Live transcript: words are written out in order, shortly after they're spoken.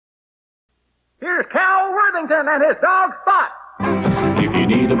Here's Cal Worthington and his dog Spot. If you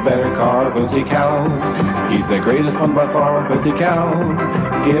need a better car, go see Cal. He's the greatest one by far, go see Cal.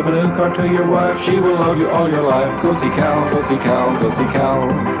 Give a new car to your wife, she will love you all your life. Go see Cal, go see Cal, go see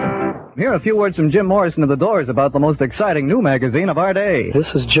Cal. Here are a few words from Jim Morrison of The Doors about the most exciting new magazine of our day.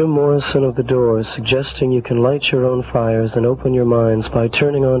 This is Jim Morrison of The Doors, suggesting you can light your own fires and open your minds by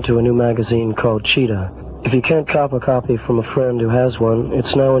turning on to a new magazine called Cheetah. If you can't cop a copy from a friend who has one,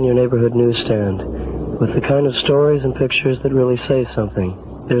 it's now in your neighborhood newsstand, with the kind of stories and pictures that really say something.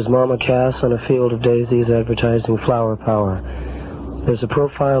 There's Mama Cass on a field of daisies advertising flower power. There's a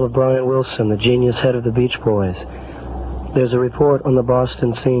profile of Brian Wilson, the genius head of the Beach Boys. There's a report on the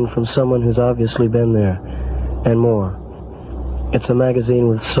Boston scene from someone who's obviously been there, and more. It's a magazine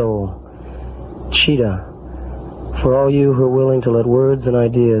with soul. Cheetah. For all you who are willing to let words and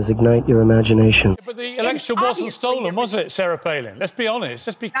ideas ignite your imagination. But the election wasn't stolen, was it, Sarah Palin? Let's be honest.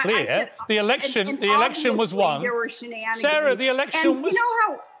 Let's be clear. The election was won. There were shenanigans. Sarah, the election was. You know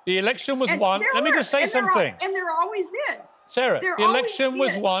how, the election was won. Let me just say something. And there always is. Sarah, the election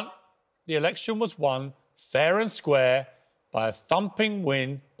was won. The election was won fair and square by a thumping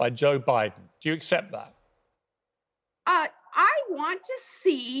win by Joe Biden. Do you accept that? I want to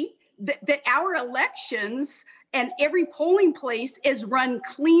see that our elections and every polling place is run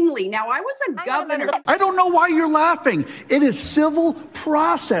cleanly. Now, I was a governor. I don't know why you're laughing. It is civil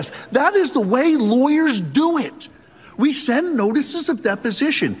process. That is the way lawyers do it. We send notices of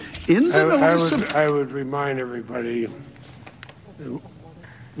deposition. I would remind everybody that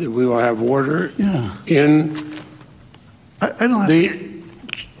we will have order in the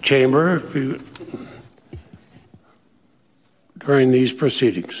chamber during these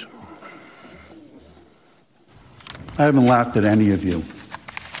proceedings. I haven't laughed at any of you.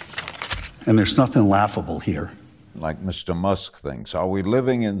 And there's nothing laughable here. Like Mr. Musk thinks, are we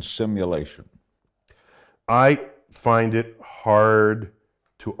living in simulation? I find it hard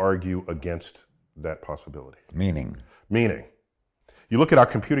to argue against that possibility. Meaning? Meaning, you look at our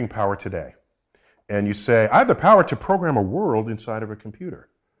computing power today, and you say, I have the power to program a world inside of a computer.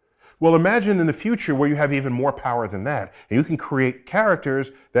 Well, imagine in the future where you have even more power than that, and you can create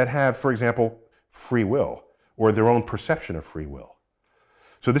characters that have, for example, free will, or their own perception of free will.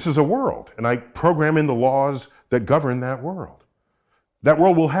 So this is a world, and I program in the laws that govern that world. That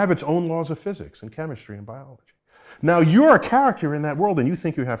world will have its own laws of physics and chemistry and biology. Now, you're a character in that world, and you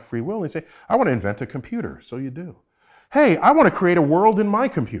think you have free will, and you say, I want to invent a computer. So you do. Hey, I want to create a world in my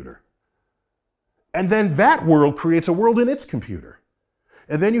computer. And then that world creates a world in its computer.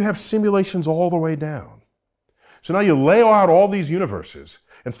 And then you have simulations all the way down. So now you lay out all these universes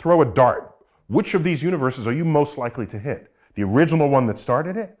and throw a dart. Which of these universes are you most likely to hit? The original one that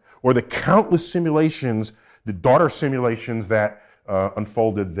started it? Or the countless simulations, the daughter simulations that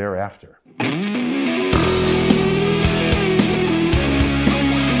unfolded thereafter?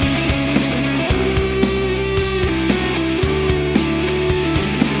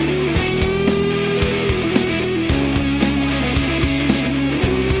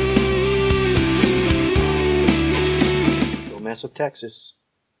 Don't mess with Texas.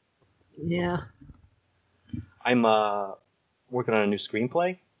 Yeah. I'm working on a new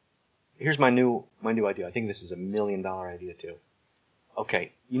screenplay. Here's my new idea. I think this is $1 million idea too.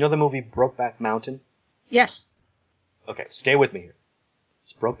 Okay, you know the movie Brokeback Mountain? Yes. Okay, stay with me here.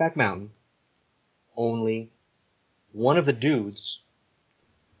 It's Brokeback Mountain. Only one of the dudes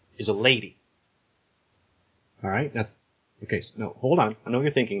is a lady. All right. Now, okay. So, no, hold on. I know what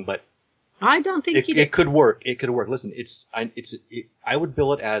you're thinking, but I don't think it could work. It could work. Listen, I would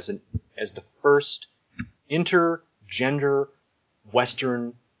bill it as the first intergender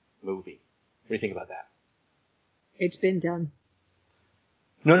Western movie. What do you think about that? It's been done.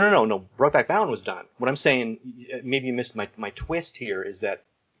 No. Brokeback Mountain was done. What I'm saying, maybe you missed my twist here, is that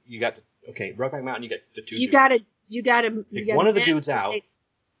you got Brokeback Mountain. You got the two. You got one of the dudes out.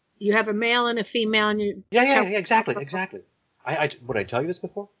 You have a male and a female, and you. Yeah, exactly. Would I tell you this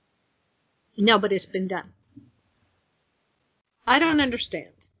before? No, but it's been done. I don't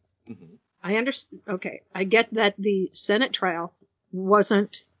understand. Mm-hmm. I understand. Okay, I get that the Senate trial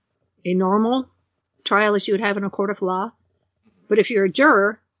wasn't a normal trial as you would have in a court of law. But if you're a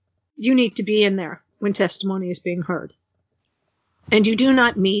juror, you need to be in there when testimony is being heard. And you do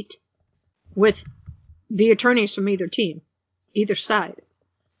not meet with the attorneys from either team, either side.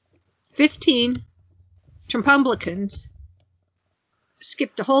 15 Trumpublicans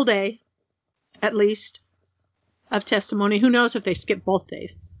skipped a whole day, at least, of testimony. Who knows if they skipped both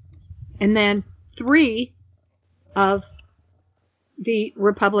days. And then 3 of the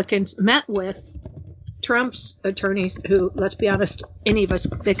Republicans met with Trump's attorneys, who, let's be honest, any of us,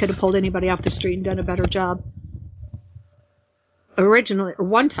 they could have pulled anybody off the street and done a better job originally, or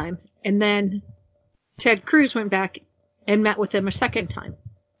one time, and then Ted Cruz went back and met with them a second time.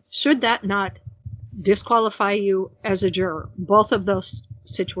 Should that not disqualify you as a juror? Both of those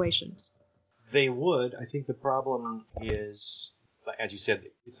situations. They would. I think the problem is, as you said,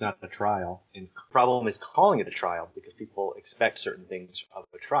 it's not a trial. And the problem is calling it a trial because people expect certain things of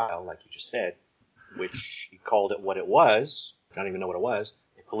a trial, like you just said, which he called it what it was. I don't even know what it was.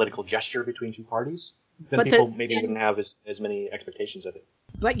 A political gesture between two parties. Then But people maybe wouldn't have as many expectations of it.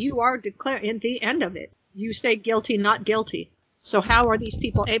 But you are declaring, in the end of it, you say guilty, not guilty. So how are these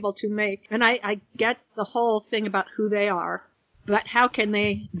people able to make, and I get the whole thing about who they are, but how can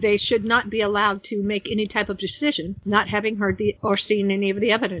they should not be allowed to make any type of decision, not having heard or seen any of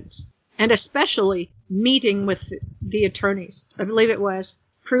the evidence. And especially meeting with the attorneys. I believe it was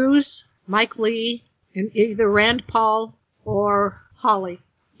Cruz, Mike Lee, and either Rand Paul or Hawley.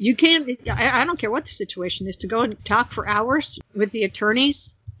 You can't, I don't care what the situation is, to go and talk for hours with the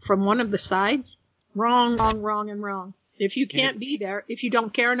attorneys from one of the sides. Wrong, wrong, wrong, and wrong. If you can't be there, if you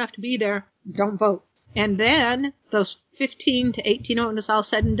don't care enough to be there, don't vote. And then those 15 to 18, when it's all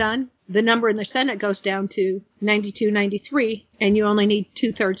said and done, the number in the Senate goes down to 92, 93, and you only need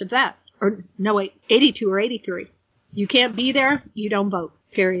 2/3 of that. Or, no, wait, 82 or 83. You can't be there, you don't vote.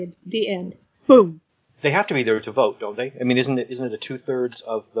 Period. The end. Boom. They have to be there to vote, don't they? I mean, isn't it a 2/3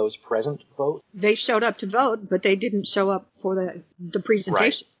 of those present vote? They showed up to vote, but they didn't show up for the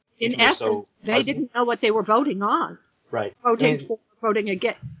presentation. Right. In essence, they didn't know what they were voting on. Right. Voting for, voting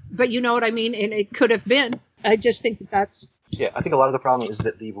against. But you know what I mean? And it could have been. I just think that's... Yeah, I think a lot of the problem is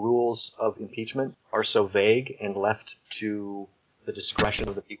that the rules of impeachment are so vague and left to the discretion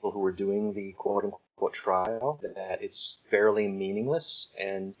of the people who are doing the quote-unquote trial that it's fairly meaningless.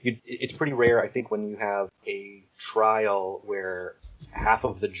 And it's pretty rare, I think, when you have a trial where half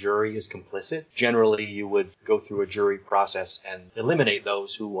of the jury is complicit. Generally, you would go through a jury process and eliminate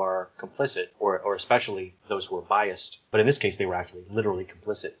those who are complicit, or especially those who are biased. But in this case, they were actually literally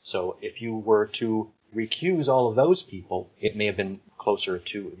complicit. So if you were to recuse all of those people, it may have been closer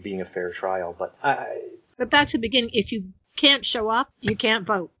to being a fair trial. But back to the beginning, if you can't show up, you can't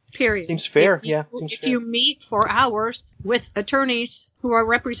vote. Period. Seems fair, If you meet for hours with attorneys who are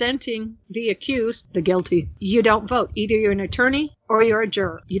representing the accused, the guilty, you don't vote. Either you're an attorney or you're a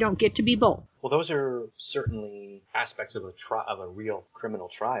juror. You don't get to be both. Well, those are certainly aspects of a real criminal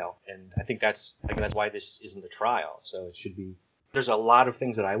trial, and I think that's why this isn't a trial. So it should be. There's a lot of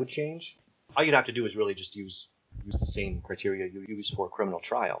things that I would change. All you'd have to do is really just use the same criteria you use for a criminal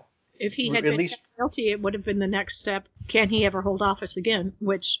trial. If he had been guilty, it would have been the next step. Can he ever hold office again?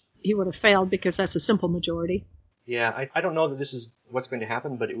 Which he would have failed because that's a simple majority. Yeah, I don't know that this is what's going to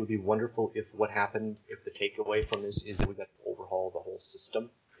happen, but it would be wonderful if the takeaway from this is that we've got to overhaul the whole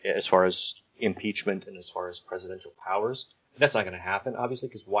system as far as impeachment and as far as presidential powers. That's not going to happen, obviously,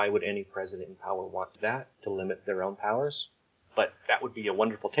 because why would any president in power want that, to limit their own powers? But that would be a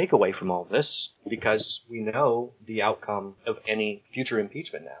wonderful takeaway from all this, because we know the outcome of any future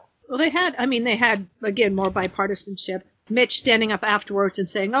impeachment now. Well, they had, again, more bipartisanship. Mitch standing up afterwards and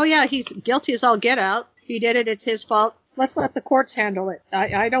saying, oh, yeah, he's guilty as all get out. He did it. It's his fault. Let's let the courts handle it.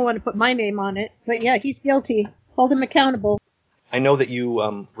 I don't want to put my name on it. But, yeah, he's guilty. Hold him accountable. I know that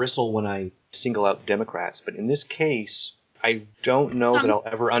you bristle when I single out Democrats, but in this case, I don't know that I'll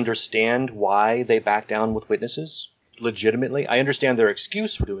ever understand why they back down with witnesses. Legitimately. I understand their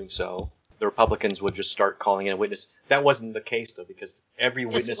excuse for doing so. The Republicans would just start calling in a witness. That wasn't the case, though, because every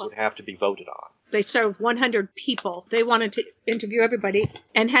witness would have to be voted on. They served 100 people. They wanted to interview everybody.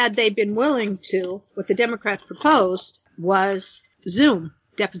 And had they been willing to, what the Democrats proposed was Zoom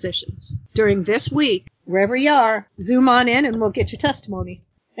depositions. During this week, wherever you are, Zoom on in and we'll get your testimony.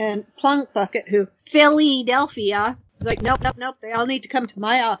 And Plunk Bucket, who, Philadelphia, was like, nope, they all need to come to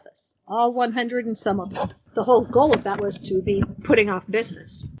my office. All 100 and some of them. The whole goal of that was to be putting off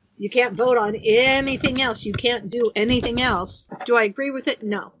business. You can't vote on anything else. You can't do anything else. Do I agree with it?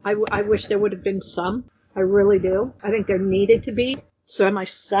 No. I wish there would have been some. I really do. I think there needed to be. So am I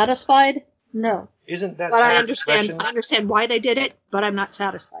satisfied? No. Isn't that but I understand why they did it, but I'm not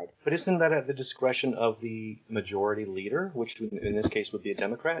satisfied. But isn't that at the discretion of the majority leader, which in this case would be a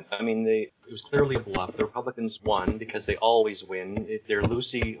Democrat? I mean, it was clearly a bluff. The Republicans won because they always win. They're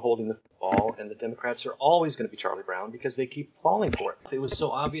Lucy holding the football, and the Democrats are always going to be Charlie Brown because they keep falling for it. It was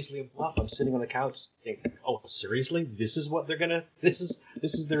so obviously a bluff. I'm sitting on the couch thinking, oh, seriously? This is what they're going to... This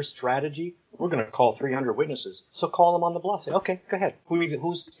is their strategy? We're going to call 300 witnesses. So call them on the bluff. Say, okay, go ahead.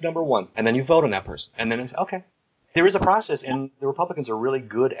 Who's number one? And then you vote on that person. And then it's, okay. There is a process, and the Republicans are really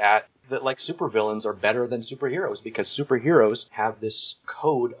good at that like supervillains are better than superheroes because superheroes have this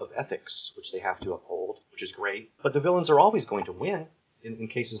code of ethics which they have to uphold, which is great. But the villains are always going to win in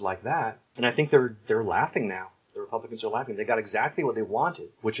cases like that. And I think they're laughing now. The Republicans are laughing. They got exactly what they wanted,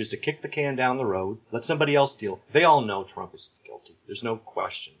 which is to kick the can down the road, let somebody else deal. They all know Trump is guilty. There's no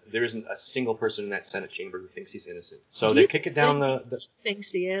question. There isn't a single person in that Senate chamber who thinks he's innocent. So they kick it down the...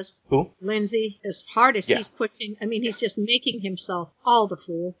 Thinks he is. Who? Lindsey, as hard as he's pushing, I mean, he's just making himself all the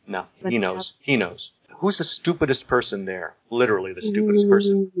fool. No, he knows. He knows. Who's the stupidest person there? Literally the stupidest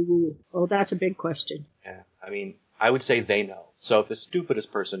person. Oh, that's a big question. Yeah, I mean, I would say they know. So if the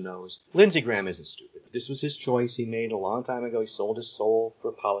stupidest person knows, Lindsey Graham isn't stupid. This was his choice he made a long time ago. He sold his soul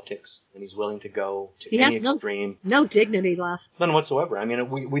for politics, and he's willing to go to any extreme. No dignity left. None whatsoever. I mean,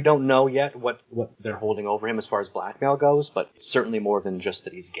 we don't know yet what they're holding over him as far as blackmail goes, but it's certainly more than just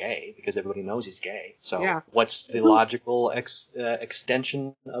that he's gay, because everybody knows he's gay. So what's the logical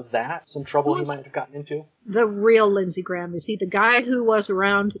extension of that? Some trouble he might have gotten into? The real Lindsey Graham. Is he the guy who was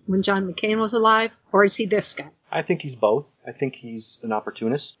around when John McCain was alive, or is he this guy? I think he's both. I think he's an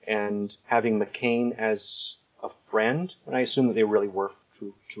opportunist, and having McCain as a friend, and I assume that they really were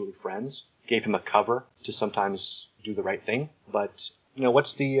truly friends, gave him a cover to sometimes do the right thing. But you know,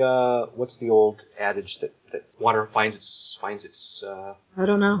 what's the old adage that water finds its I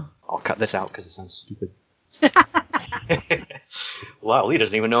don't know. I'll cut this out because it sounds stupid. Wow, Lee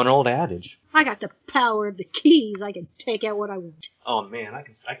doesn't even know an old adage. I got the power of the keys. I can take out what I want. Oh man, I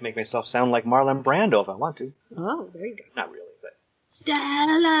can make myself sound like Marlon Brando if I want to. Oh, there you go. Not really, but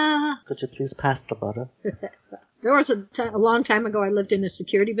Stella. Could you please pass the butter? There was a long time ago I lived in a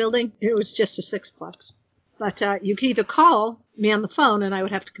security building. It was just a sixplex. But you could either call me on the phone and I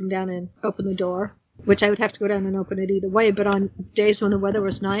would have to come down and open the door, which I would have to go down and open it either way. But on days when the weather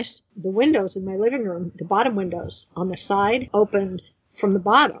was nice, the windows in my living room, the bottom windows on the side, opened from the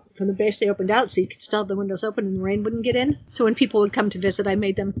bottom. From the base, they opened out, so you could still have the windows open and the rain wouldn't get in. So when people would come to visit, I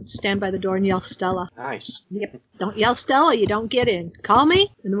made them stand by the door and yell, Stella. Nice. Yep. Don't yell Stella, you don't get in. Call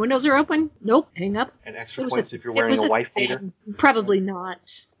me, and the windows are open. Nope, hang up. And extra points if you're wearing a wife beater? Probably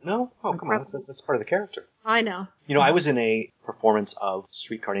not. No? Oh, come on, that's part of the character. I know. You know, I was in a performance of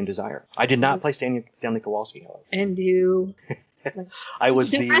Streetcar Named Desire. I did not play Stanley Kowalski, however. And you... They're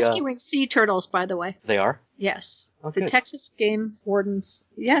rescuing sea turtles, by the way. They are? Yes. Oh, the Texas Game Wardens.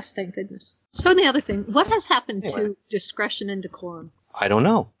 Yes, thank goodness. So the other thing, what has happened to discretion and decorum? I don't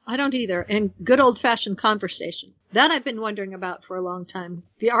know. I don't either. And good old-fashioned conversation. That I've been wondering about for a long time.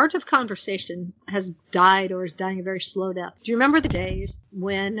 The art of conversation has died or is dying a very slow death. Do you remember the days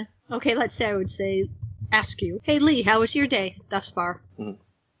when, okay, let's say I would ask you, hey, Lee, how was your day thus far? Mm-hmm.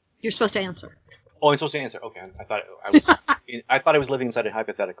 You're supposed to answer. Oh, I'm supposed to answer. Okay, I thought I was living inside a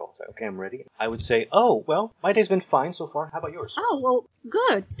hypothetical. So, okay, I'm ready. I would say, oh, well, my day's been fine so far. How about yours? Oh, well,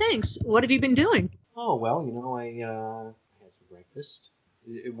 good. Thanks. What have you been doing? Oh, well, you know, I had some breakfast.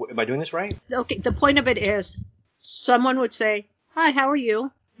 Am I doing this right? Okay, the point of it is someone would say, hi, how are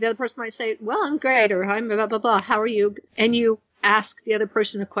you? The other person might say, well, I'm great, or I'm blah, blah, blah. How are you? And you ask the other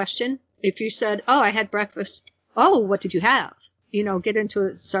person a question. If you said, oh, I had breakfast. Oh, what did you have? You know, get into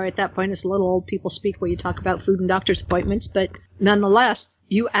it. Sorry, at that point, it's a little old people speak where you talk about food and doctor's appointments. But nonetheless,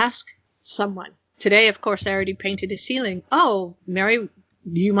 you ask someone. Today, of course, I already painted a ceiling. Oh, Mary,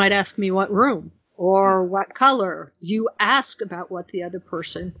 you might ask me what room or what color. You ask about what the other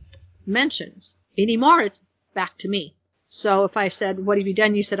person mentions. Anymore, it's back to me. So if I said, what have you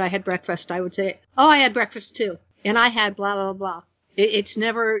done? You said, I had breakfast. I would say, oh, I had breakfast too. And I had blah, blah, blah. It's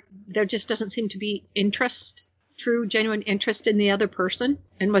never, there just doesn't seem to be true, genuine interest in the other person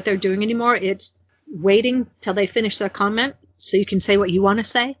and what they're doing anymore. It's waiting till they finish their comment so you can say what you want to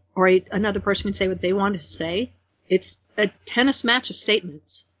say, or another person can say what they want to say. It's a tennis match of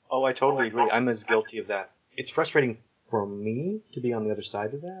statements. Oh, I totally agree. I'm as guilty of that. It's frustrating for me to be on the other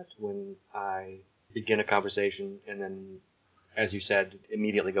side of that when I begin a conversation and then, as you said,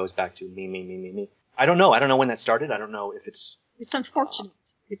 immediately goes back to me. I don't know. I don't know when that started. I don't know if it's... It's unfortunate.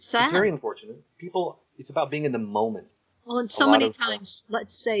 It's sad. It's very unfortunate. It's about being in the moment. Well, and so many times,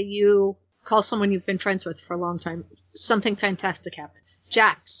 let's say you call someone you've been friends with for a long time, something fantastic happened.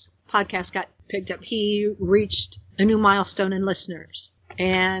 Jack's podcast got picked up. He reached a new milestone in listeners.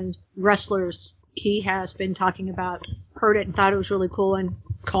 And wrestlers he has been talking about heard it and thought it was really cool and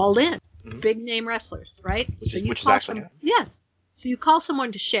called in. Mm-hmm. Big name wrestlers, right? Which is actually... Yes. So you call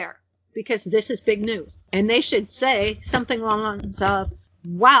someone to share, because this is big news. And they should say something along the lines of,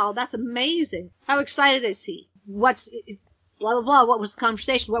 wow, that's amazing. How excited is he? What's blah, blah, blah. What was the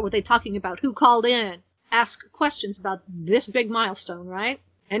conversation? What were they talking about? Who called in? Ask questions about this big milestone, right?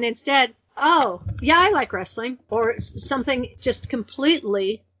 And instead, oh, yeah, I like wrestling. Or something just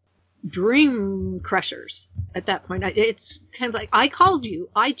completely dream crushers at that point. It's kind of like, I called you.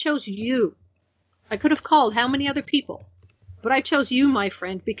 I chose you. I could have called how many other people, but I chose you, my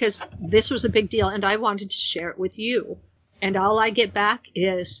friend, because this was a big deal and I wanted to share it with you. And all I get back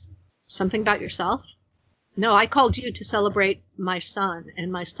is something about yourself. No, I called you to celebrate my son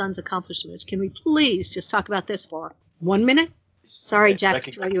and my son's accomplishments. Can we please just talk about this for 1 minute? Sorry, Jack,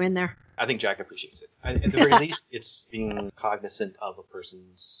 to throw you in there. I think Jack appreciates it. At the very least, it's being cognizant of a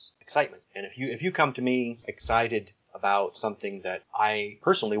person's excitement. And if you come to me excited about something that I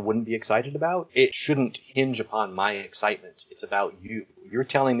personally wouldn't be excited about, it shouldn't hinge upon my excitement. It's about you. You're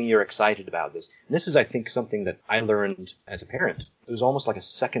telling me you're excited about this. And this is, I think, something that I learned as a parent. It was almost like a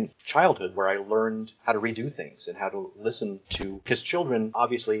second childhood where I learned how to redo things and how to listen to, because children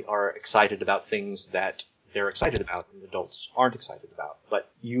obviously are excited about things that they're excited about and adults aren't excited about. But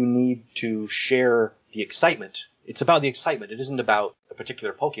you need to share the excitement. It's about the excitement. It isn't about a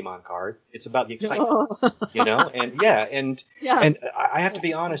particular Pokemon card. It's about the excitement, you know? And and I have to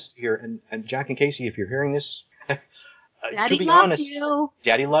be honest here, and Jack and Casey, if you're hearing this, Daddy to be loves honest, you.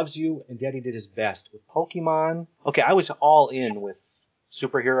 Daddy loves you, and Daddy did his best with Pokemon. Okay, I was all in with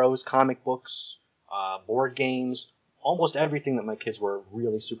superheroes, comic books, board games, almost everything that my kids were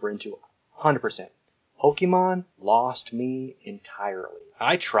really super into, 100%. Pokemon lost me entirely.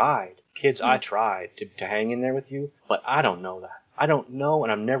 I tried. Kids, I tried to hang in there with you, but I don't know that. I don't know,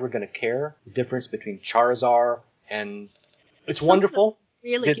 and I'm never going to care the difference between Charizard and... It's wonderful.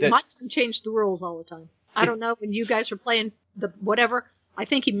 Really, my son changed the rules all the time. I don't know, when you guys were playing the whatever, I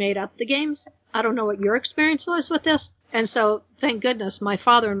think he made up the games. I don't know what your experience was with this. And so, thank goodness, my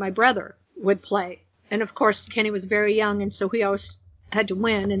father and my brother would play. And of course, Kenny was very young, and so he always had to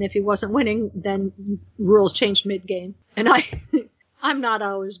win, and if he wasn't winning, then rules changed mid-game. And I'm not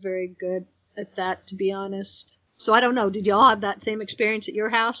always very good at that, to be honest. So I don't know, did you all have that same experience at your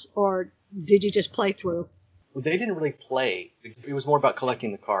house, or did you just play through? Well, they didn't really play. It was more about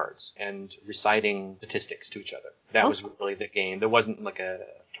collecting the cards and reciting statistics to each other. That was really the game. There wasn't like a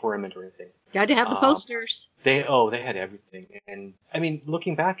tournament or anything. Got to have the posters. They had everything. And I mean,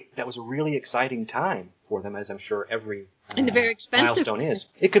 looking back, that was a really exciting time for them, as I'm sure every and very expensive milestone is.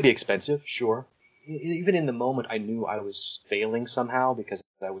 It could be expensive, sure. Even in the moment, I knew I was failing somehow because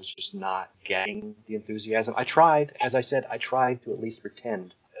I was just not getting the enthusiasm. I tried, as I said, to at least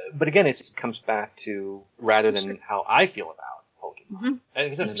pretend. But again, it comes back to rather than how I feel about Pokemon.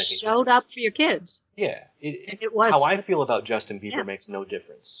 Mm-hmm. You showed up for your kids. Yeah. It was how I feel about Justin Bieber makes no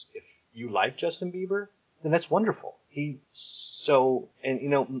difference. If you like Justin Bieber, then that's wonderful. I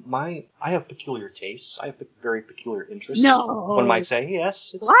have peculiar tastes. I have very peculiar interests. No. One might say,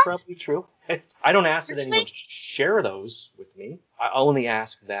 yes, it's probably true. I don't ask that anyone share those with me. I only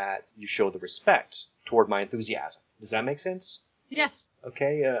ask that you show the respect toward my enthusiasm. Does that make sense? Yes.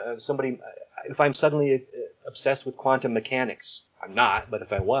 Okay, if I'm suddenly obsessed with quantum mechanics, I'm not, but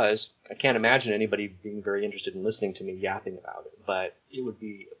if I was, I can't imagine anybody being very interested in listening to me yapping about it. But it would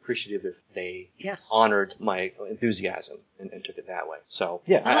be appreciative if they honored my enthusiasm and took it that way. So,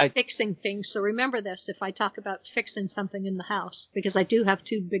 yeah. I like fixing things, so remember this if I talk about fixing something in the house, because I do have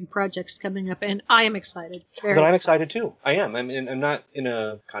 2 big projects coming up, and I am excited. I'm excited too. I am. I mean, I'm not in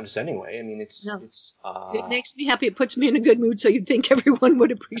a condescending way. I mean, it makes me happy. It puts me in a good mood, so you'd think everyone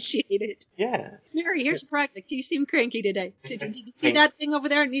would appreciate it. Yeah. Mary, here's a project. You seem cranky today. Did you see that thing over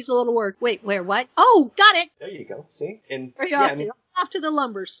there? It needs a little work. Wait, where? What? Oh, got it. There you go. See? And where are you off to? Off to the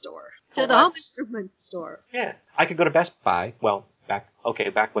lumber store. To the home improvement store. Yeah. I could go to Best Buy. Well,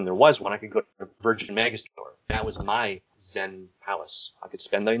 back when there was one, I could go to Virgin Megastore. That was my Zen palace. I could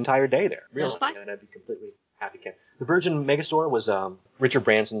spend the entire day there. Really. Best Buy? And I'd be completely happy. The Virgin Megastore was Richard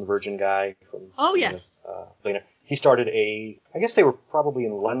Branson, the Virgin guy from Billionaire. He started I guess they were probably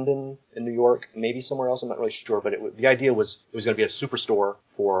in London, in New York, maybe somewhere else. I'm not really sure, but the idea was it was going to be a superstore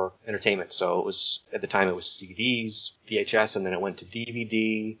for entertainment. So it was, at the time, it was CDs, VHS, and then it went to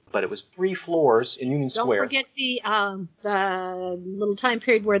DVD. But it was 3 floors in Union Square. Don't forget the little time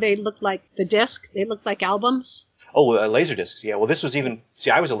period where they looked like the disc. They looked like albums. Oh, Laserdiscs, yeah. Well, this was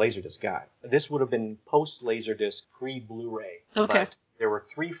I was a Laserdisc guy. This would have been post-Laserdisc, pre-Blu-ray. Okay. But there were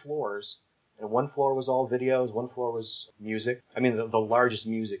 3 floors. And 1 floor was all videos, 1 floor was music. I mean, the largest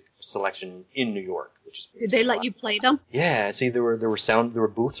music selection in New York. Did they let you play them? Yeah. See, there were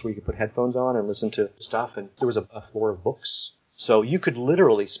booths where you could put headphones on and listen to stuff, and there was a floor of books. So you could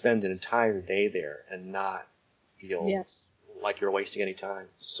literally spend an entire day there and not feel like you're wasting any time.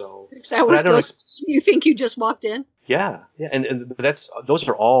 So you think you just walked in? Yeah, and those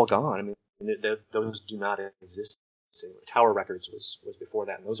are all gone. I mean, those do not exist. Tower Records was before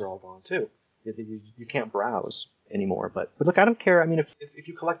that, and those are all gone too. You can't browse anymore. But look, I don't care. I mean, if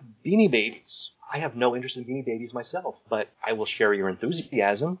you collect Beanie Babies, I have no interest in Beanie Babies myself, but I will share your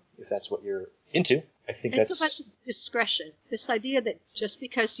enthusiasm if that's what you're into. I think that's about discretion. This idea that just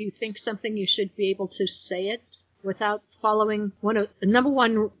because you think something, you should be able to say it without following the number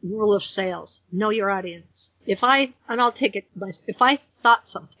one rule of sales: know your audience. If I thought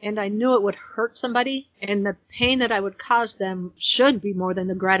something and I knew it would hurt somebody, and the pain that I would cause them should be more than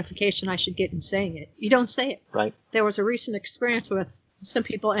the gratification I should get in saying it, you don't say it. Right. There was a recent experience with some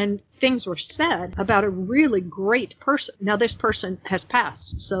people, and things were said about a really great person. Now, this person has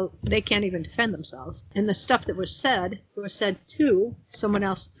passed, so they can't even defend themselves. And the stuff that was said to someone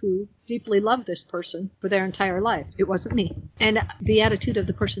else who deeply loved this person for their entire life. It wasn't me. And the attitude of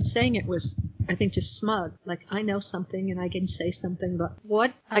the person saying it was, I think, just smug. Like, I know something and I can say something, but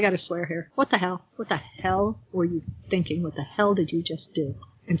what? I gotta swear here. What the hell? What the hell were you thinking? What the hell did you just do?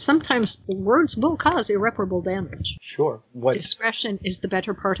 And sometimes words will cause irreparable damage. Sure. Discretion is the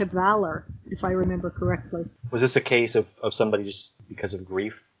better part of valor, if I remember correctly. Was this a case of somebody just because of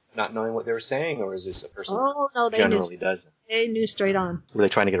grief not knowing what they were saying, or is this a person they generally doesn't? They knew straight on. Were they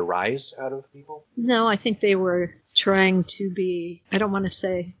trying to get a rise out of people? No, I think they were trying to be, I don't want to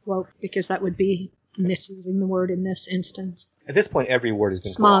say woke, because that would be misusing the word in this instance. At this point, every word has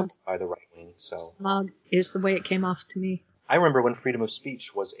been Smug co-opted by the right wing. So smug is the way it came off to me. I remember when freedom of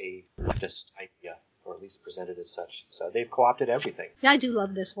speech was a leftist idea, or at least presented as such. So they've co-opted everything. Yeah, I do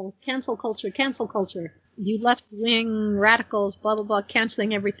love this whole cancel culture. You left-wing radicals, blah, blah, blah,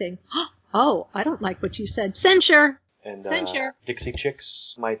 canceling everything. Oh, I don't like what you said. Censure! And Censure! Dixie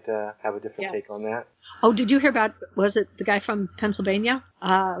Chicks might have a different take on that. Oh, did you hear about, was it the guy from Pennsylvania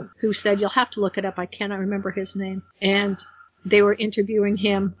who said, you'll have to look it up, I cannot remember his name, and they were interviewing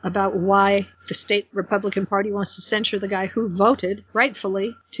him about why the state Republican Party wants to censure the guy who voted,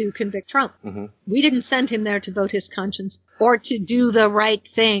 rightfully, to convict Trump. Mm-hmm. We didn't send him there to vote his conscience or to do the right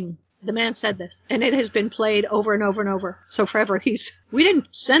thing. The man said this, and it has been played over and over and over. So forever, we didn't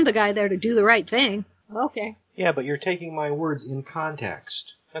send the guy there to do the right thing. Okay. Yeah, but you're taking my words in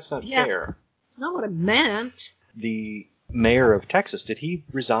context. That's not fair. It's not what it meant. The mayor of Texas, did he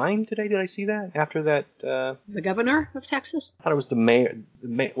resign today? Did I see that after that? The governor of Texas? I thought it was the mayor.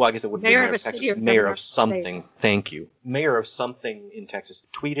 Well, I guess it would be mayor mayor of a Texas. city or Mayor governor of something. Thank you. Mayor of something in Texas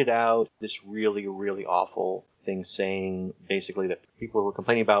tweeted out this really, really awful thing, saying basically that people who were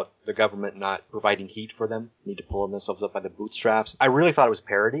complaining about the government not providing heat for them need to pull themselves up by the bootstraps. I really thought it was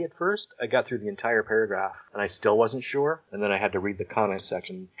parody at first. I got through the entire paragraph and I still wasn't sure, and then I had to read the comment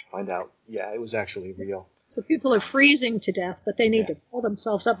section to find out, yeah, it was actually real. So people are freezing to death, but they need to pull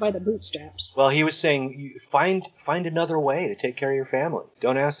themselves up by the bootstraps. Well, he was saying, you find another way to take care of your family.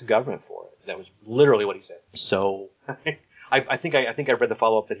 Don't ask the government for it. That was literally what he said. So I think I read the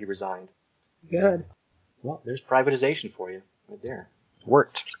follow-up that he resigned. Good. Well, there's privatization for you right there. It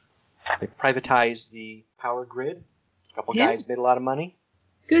worked. They privatized the power grid. A couple guys made a lot of money.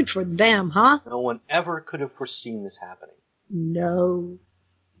 Good for them, huh? No one ever could have foreseen this happening. No.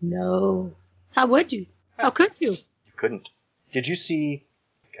 How would you? How could you? You couldn't. Did you see,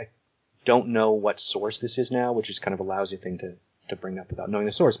 I don't know what source this is now, which is kind of a lousy thing to bring up without knowing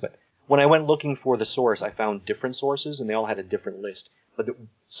the source, but when I went looking for the source, I found different sources, and they all had a different list. But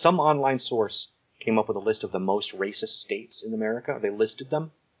some online source came up with a list of the most racist states in America. They listed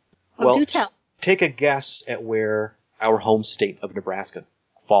them. Well, do tell. Take a guess at where our home state of Nebraska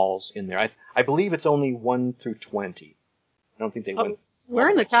falls in there. I believe it's only 1 through 20. I don't think they went. We're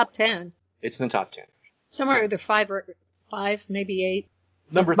in the top 10. It's in the top 10. Somewhere either 5, maybe 8.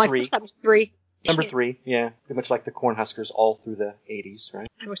 Number 3. First time was 3. Number 3, yeah. Pretty much like the Cornhuskers all through the 80s, right?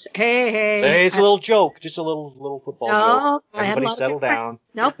 Hey. It's a little joke. Just a little football joke. Everybody settle down.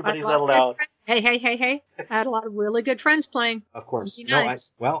 Nope. Everybody settle down. Hey. I had a lot of really good friends playing. Of course.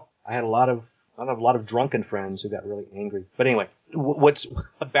 Nice. I had a lot of drunken friends who got really angry. But anyway, what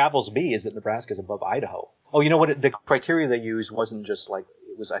baffles me is that Nebraska is above Idaho. Oh, you know what? The criteria they used wasn't just like,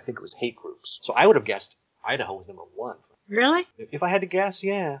 I think it was hate groups. So I would have guessed Idaho was number 1. Really? If I had to guess,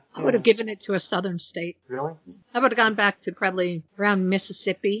 yeah. I would have given it to a southern state. Really? I would have gone back to probably around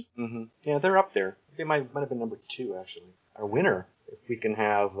Mississippi. Mm-hmm. Yeah, they're up there. They might have been number 2, actually. Our winner, if we can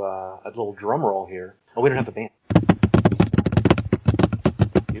have a little drum roll here. Oh, we don't have a band.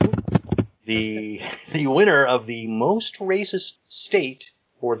 The winner of the most racist state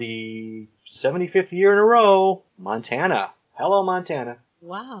for the 75th year in a row, Montana. Hello, Montana.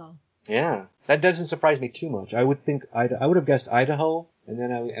 Wow. Yeah, that doesn't surprise me too much. I would have guessed Idaho, and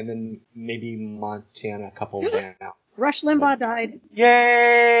then maybe Montana a couple down. Rush Limbaugh died.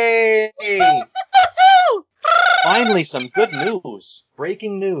 Yay! Finally, some good news.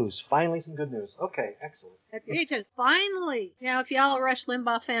 Breaking news. Finally, some good news. Okay, excellent. Finally. Now, if y'all are Rush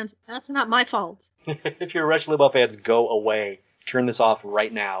Limbaugh fans, that's not my fault. If you're Rush Limbaugh fans, go away. Turn this off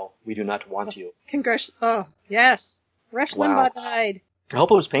right now. We do not want you. Oh, yes. Rush Limbaugh died. I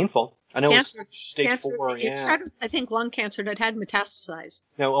hope it was painful. I know Cancer. it was stage 4. It started with, I think, lung cancer that had metastasized.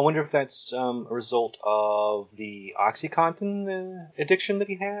 Now, I wonder if that's a result of the OxyContin addiction that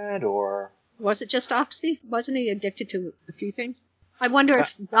he had, or... Was it just Oxy? Wasn't he addicted to a few things? I wonder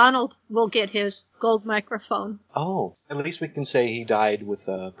if Donald will get his gold microphone. Oh, at least we can say he died with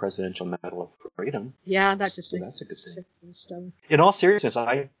a Presidential Medal of Freedom. Yeah, that just that's a good thing. Stuff. In all seriousness,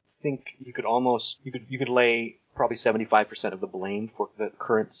 I think you could lay probably 75% of the blame for the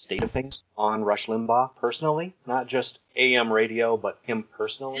current state of things on Rush Limbaugh personally, not just AM radio, but him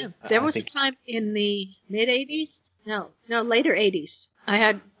personally. Yeah. There was a time in the mid-'80s? No, later 80s. I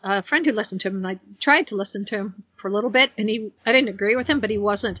had a friend who listened to him, and I tried to listen to him for a little bit, and I didn't agree with him, but he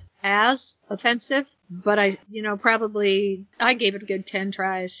wasn't as offensive. But I gave it a good 10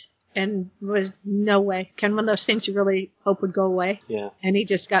 tries. And was no way. One of those things you really hope would go away. Yeah. And he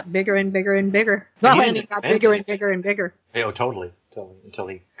just got bigger and bigger and bigger. And he got bigger and bigger and bigger. Yeah, totally. Until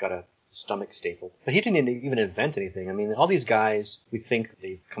he got a stomach stapled. But he didn't even invent anything. I mean, all these guys, we think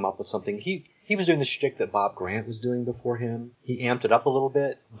they've come up with something. He was doing the shtick that Bob Grant was doing before him. He amped it up a little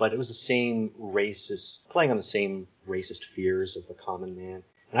bit, but it was the same playing on the same racist fears of the common man.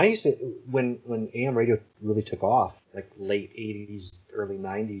 And I used to, when AM radio really took off, like late 80s, early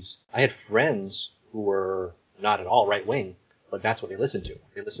 90s, I had friends who were not at all right-wing, but that's what they listened to.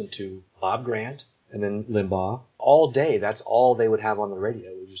 They listened to Bob Grant and then Limbaugh all day. That's all they would have on the radio.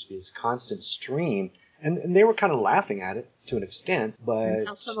 It would just be this constant stream. And they were kind of laughing at it to an extent, but...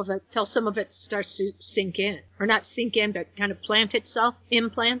 Until some of it starts to sink in. Or not sink in, but kind of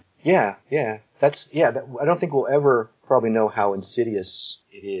implant. Yeah. I don't think we'll ever probably know how insidious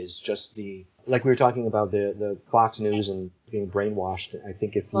it is. Just like we were talking about the Fox News and being brainwashed. I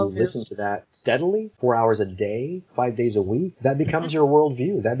think if you listen to that steadily, 4 hours a day, 5 days a week, that becomes your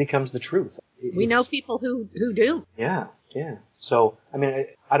worldview. That becomes the truth. We know people who do. Yeah. So, I mean,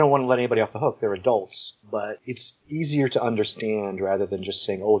 I don't want to let anybody off the hook. They're adults, but it's easier to understand rather than just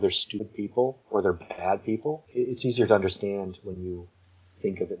saying, oh, they're stupid people or they're bad people. It's easier to understand when you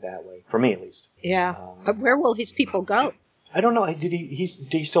think of it that way, for me at least. Yeah. Where will his people go? I don't know. Did he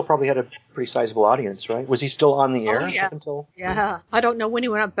still probably had a pretty sizable audience, right? Was he still on the air up until? Yeah. I don't know when he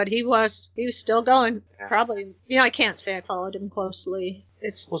went up, but he was still going. Yeah. Probably. I can't say I followed him closely.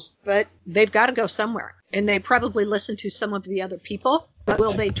 But they've got to go somewhere, and they probably listen to some of the other people. But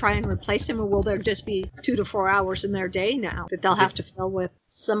will they try and replace him, or will there just be 2 to 4 hours in their day now that they'll have to fill with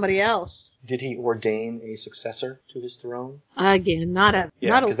somebody else? Did he ordain a successor to his throne? Again,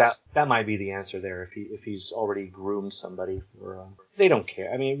 because that might be the answer there. If he's already groomed somebody for, they don't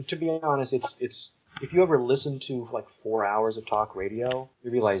care. I mean, to be honest, it's if you ever listen to like 4 hours of talk radio,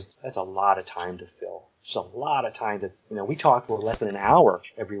 you realize that's a lot of time to fill. Just a lot of time to, we talk for less than an hour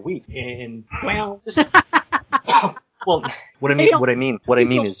every week, and well, what I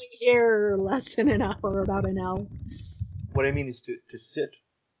mean is hear less than an hour, about an hour. What I mean is to sit.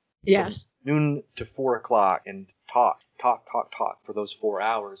 Yes. From noon to 4 o'clock and talk for those 4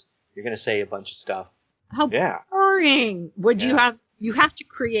 hours. You're going to say a bunch of stuff. How boring! You have to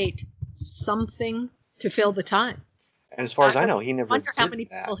create something to fill the time. And as far as I know, he never. I wonder how many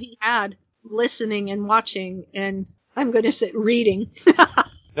people he had listening and watching, and I'm going to say reading.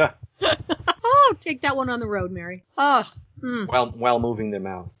 Yeah. Oh, take that one on the road, Mary. Oh. While moving their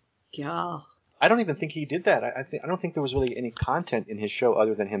mouth. Yeah. I don't even think he did that. I don't think there was really any content in his show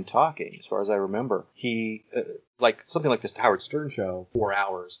other than him talking, as far as I remember. He like something like this Howard Stern show, 4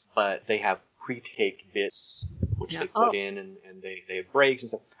 hours, but they have pre-taped bits which they put in, and they have breaks and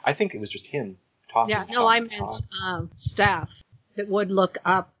stuff. I think it was just him talking. Yeah, no, I meant staff that would look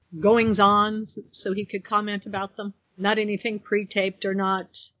up goings-on so he could comment about them. Not anything pre-taped or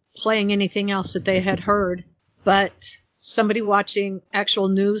not playing anything else that they had heard, but somebody watching actual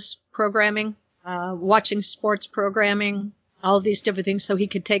news programming, watching sports programming, all of these different things, so he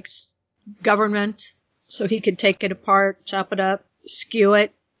could take government, so he could take it apart, chop it up, skew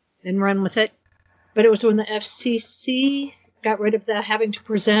it, and run with it. But it was when the FCC got rid of the having to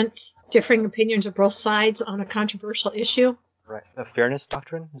present differing opinions of both sides on a controversial issue. Right. The fairness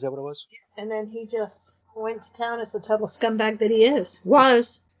doctrine? Is that what it was? And then he just went to town as the total scumbag that he is.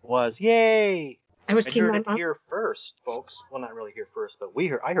 Was. Yay! I was heard it here first, folks. Well, not really here first, but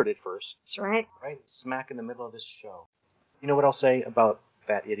I heard it first. That's right. Right smack in the middle of this show. You know what I'll say about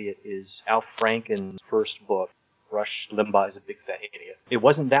Fat Idiot is Al Franken's first book, Rush Limbaugh is a Big Fat Idiot. It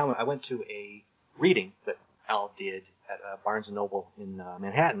wasn't that one. I went to a reading that Al did at Barnes & Noble in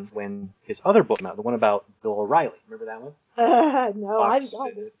Manhattan when his other book came out, the one about Bill O'Reilly. Remember that one? No, Fox,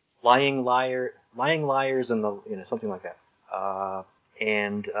 Lying Liars and something like that.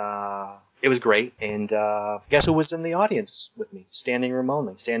 And it was great. And guess who was in the audience with me? Standing room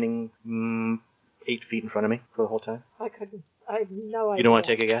only. Standing 8 feet in front of me for the whole time. I couldn't. I have no idea. You don't want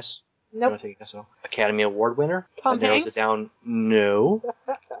to take a guess? Nope. You want to take a guess? Academy Award winner? Tom I narrows Hanks? it down. No.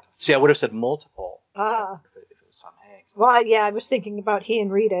 See, I would have said multiple. If it was Tom Hanks. Well, yeah, I was thinking about he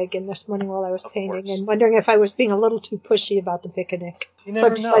and Rita again this morning while I was painting and wondering if I was being a little too pushy about the picnic. You So I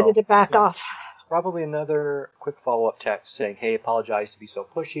never decided know. to back off. Probably another quick follow-up text saying, hey, apologize to be so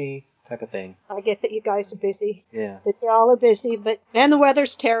pushy, type of thing. I get that you guys are busy. Yeah. That y'all are busy, and the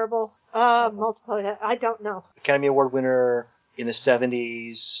weather's terrible. Multiple. I don't know. Academy Award winner in the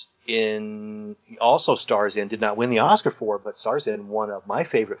 70s. He also stars in, did not win the Oscar for, but stars in one of my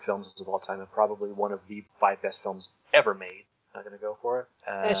favorite films of all time, and probably one of the 5 best films ever made. Not going to go for it.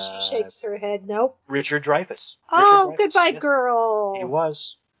 As she shakes her head, nope. Richard Dreyfuss. Oh, Richard Dreyfuss, goodbye, yes. girl. He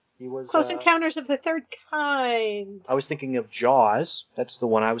was. Close Encounters of the Third Kind. I was thinking of Jaws. That's the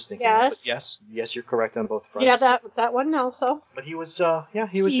one I was thinking Yes. of. But yes, you're correct on both fronts. Yeah, that one also. But he was, he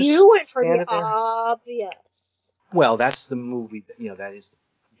was So just you went for the standing there. obvious. Well, that's the movie, that is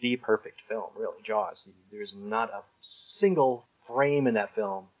the perfect film, really, Jaws. There's not a single frame in that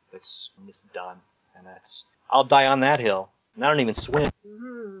film that's misdone. And I'll die on that hill. And I don't even swim.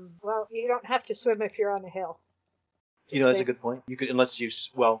 Mm-hmm. Well, you don't have to swim if you're on a hill. That's a good point. You could, unless you,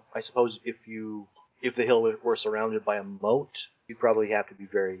 well, I suppose if the hill were surrounded by a moat, you'd probably have to be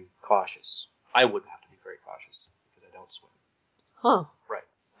very cautious. I would have to be very cautious because I don't swim. Huh. Right.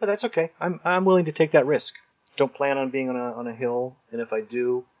 But that's okay. I'm willing to take that risk. Don't plan on being on a hill, and if I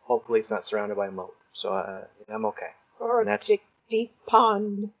do, hopefully it's not surrounded by a moat. So I'm okay. Or a big, deep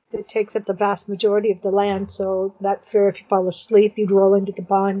pond that takes up the vast majority of the land, so that fear if you fall asleep, you'd roll into the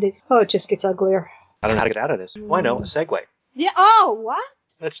pond. It just gets uglier. I don't know how to get out of this. Well, I know, a Segway. Yeah. Oh, what?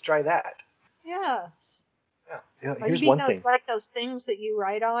 Let's try that. Yes. Yeah. Are Here's you one those, thing. like those things that you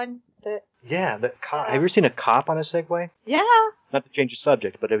ride on? That. Yeah, the cop. Have you ever seen a cop on a Segway? Yeah. Not to change the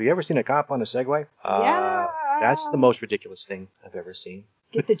subject, but have you ever seen a cop on a Segway? Yeah. That's the most ridiculous thing I've ever seen.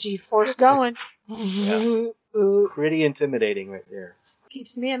 Get the G-force going. Yeah. Pretty intimidating right there.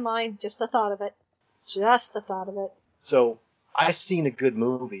 Keeps me in line. Just the thought of it. Just the thought of it. So, I seen a good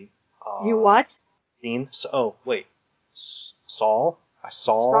movie. You what? Oh, wait. Saul? I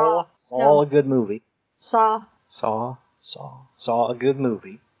Saw. saw a good movie. Saw A good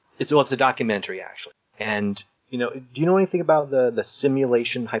movie. It's a documentary, actually. And, do you know anything about the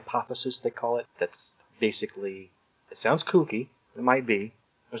simulation hypothesis, they call it? That's basically, it sounds kooky. It might be.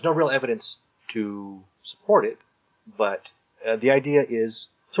 There's no real evidence to support it. But the idea is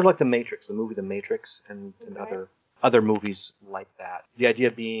sort of like The Matrix, the movie The Matrix, and other movies like that. The idea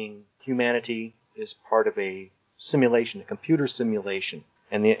being humanity is part of a simulation, a computer simulation.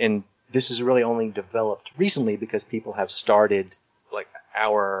 And this is really only developed recently because people have started, like,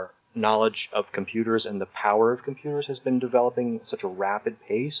 our knowledge of computers and the power of computers has been developing at such a rapid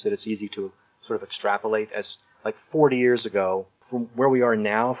pace that it's easy to sort of extrapolate as, like, 40 years ago, from where we are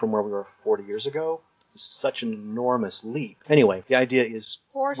now from where we were 40 years ago, is such an enormous leap. Anyway, the idea is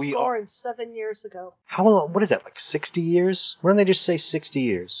 7 years ago. What is that, like 60 years? Why don't they just say 60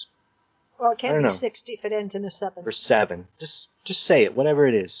 years? Well, it can't I be don't know. 60 if it ends in a 7. Or 7. Just say it, whatever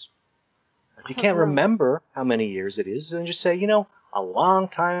it is. If you can't remember how many years it is, then just say, a long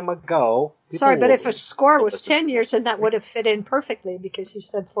time ago. Sorry, but if a score was 10 years, then that would have fit in perfectly because you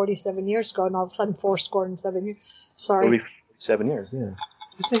said 47 years ago, and all of a sudden 7 years. Sorry. 47 years, yeah.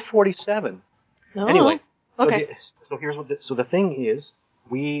 Just say 47. No. Anyway. Okay. So here's so the thing is,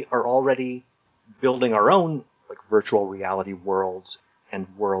 we are already building our own, like, virtual reality worlds and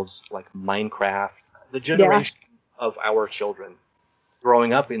worlds like Minecraft. The generation of our children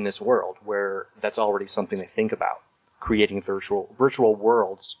growing up in this world where that's already something they think about, creating virtual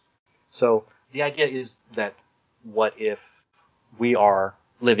worlds. So the idea is that what if we are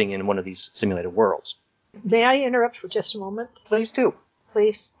living in one of these simulated worlds? May I interrupt for just a moment? Please do.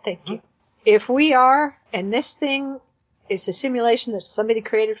 Please, thank you. If we are, and this thing is a simulation that somebody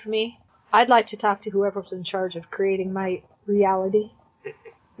created for me, I'd like to talk to whoever's in charge of creating my reality.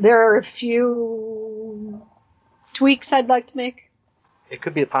 There are a few tweaks I'd like to make. It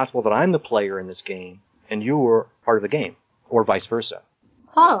could be possible that I'm the player in this game and you are part of the game, or vice versa.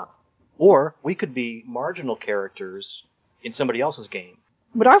 Huh. Or we could be marginal characters in somebody else's game.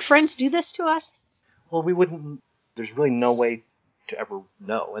 Would our friends do this to us? Well, we wouldn't. There's really no way to ever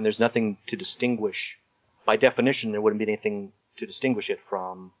know, and there's nothing to distinguish. By definition, there wouldn't be anything to distinguish it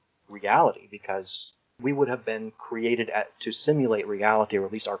from reality because we would have been created to simulate reality, or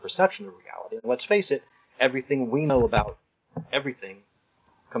at least our perception of reality. And let's face it, everything we know about everything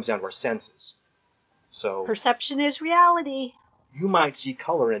comes down to our senses. So perception is reality. You might see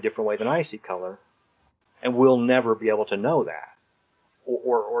color in a different way than I see color, and we'll never be able to know that,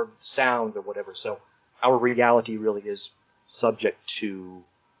 or sound or whatever. So our reality really is subject to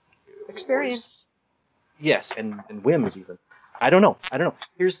experience. Yes, and whims even. I don't know.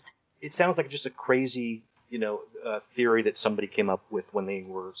 It sounds like just a crazy, theory that somebody came up with when they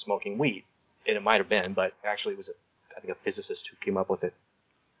were smoking weed, and it might have been, but actually it was a physicist who came up with it.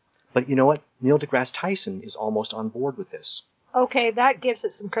 But you know what? Neil deGrasse Tyson is almost on board with this. Okay, that gives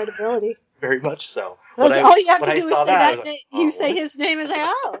it some credibility. Very much so. That's all you have to do is say that. Like, you say his name is like,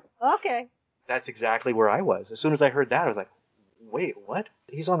 oh, okay. That's exactly where I was. As soon as I heard that, I was like, wait, what?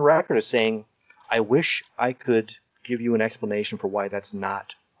 He's on record as saying, I wish I could give you an explanation for why that's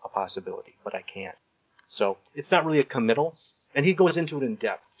not a possibility, but I can't. So it's not really a committal. And he goes into it in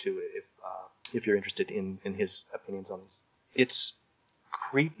depth, too, if you're interested in his opinions on this. It's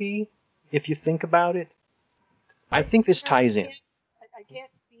creepy if you think about it. I think this ties in. I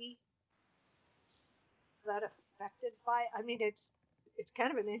can't be that affected by it. I mean, it's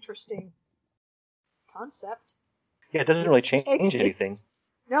kind of an interesting concept. Yeah, it doesn't really change anything.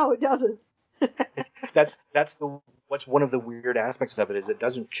 No, it doesn't. That's what's one of the weird aspects of it is it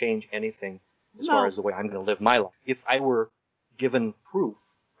doesn't change anything as far as the way I'm going to live my life. If I were given proof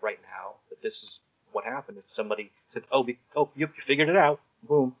right now that this is what happened, if somebody said, "Oh, you figured it out,"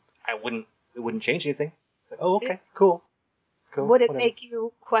 boom, it wouldn't change anything. Like, oh, okay, cool. Would it make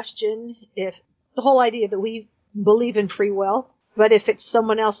you question if the whole idea that we believe in free will, but if it's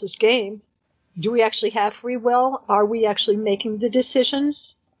someone else's game, do we actually have free will? Are we actually making the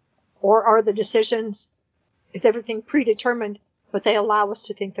decisions? Or are the decisions, is everything predetermined, but they allow us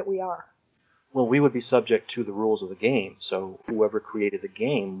to think that we are? Well, we would be subject to the rules of the game. So whoever created the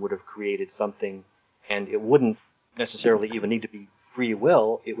game would have created something, and it wouldn't necessarily even need to be free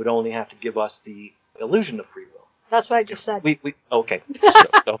will. It would only have to give us the illusion of free will. That's what I just said. Okay.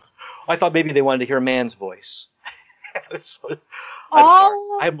 So I thought maybe they wanted to hear a man's voice. I'm sorry.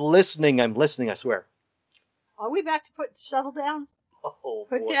 I'm listening, I swear. Are we back to put the shovel down? Oh,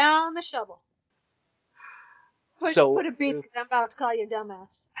 put boy. down the shovel. Put a beat because I'm about to call you a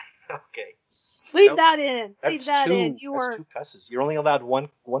dumbass. Okay. Leave that in. Leave that in. You that's weren't. 2 cusses. You're only allowed one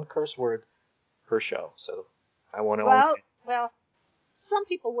curse word per show. So I want to. Well, some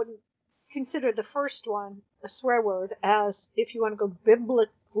people wouldn't consider the first one a swear word, as if you want to go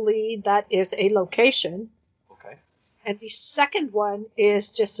biblically, that is a location. Okay. And the second one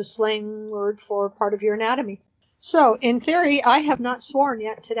is just a slang word for part of your anatomy. So, in theory, I have not sworn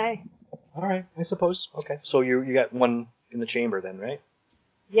yet today. All right, I suppose. Okay. So you got one in the chamber then, right?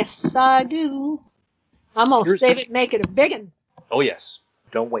 Yes, I do. I'm going to save it and make it a big one. Oh, yes.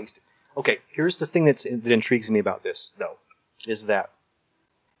 Don't waste it. Okay, here's the thing that intrigues me about this, though, is that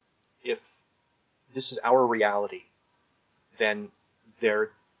if this is our reality, then there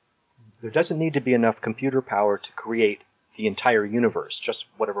doesn't need to be enough computer power to create the entire universe, just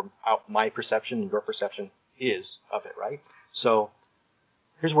whatever my perception and your perception is of it, right? So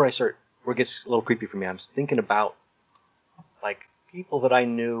here's where it gets a little creepy for me. I'm thinking about like people that I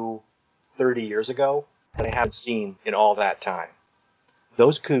knew 30 years ago that I haven't seen in all that time.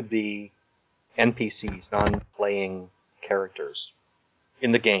 Those could be NPCs, non-playing characters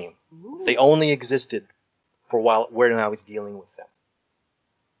in the game. Ooh. They only existed for a while when I was dealing with them.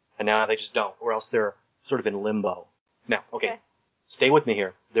 And now they just don't, or else they're sort of in limbo. Now, okay. Stay with me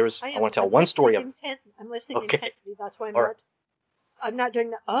here. I want to tell one story. I'm listening intently. That's why I'm not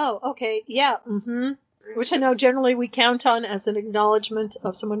doing that. Oh, okay. Yeah. Mm-hmm. Which I know generally we count on as an acknowledgement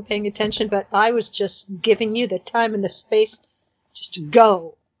of someone paying attention, but I was just giving you the time and the space just to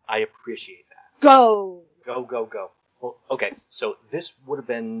go. I appreciate that. Go. Go, go, go. Well, okay. So this would have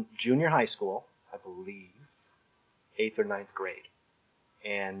been junior high school, I believe, 8th or 9th grade.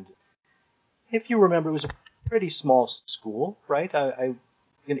 And if you remember, it was a pretty small school, right?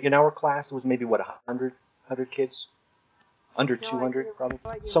 In our class, it was maybe, 100 kids? Under 200, probably?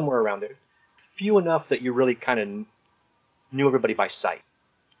 Somewhere around there. Few enough that you really kind of knew everybody by sight.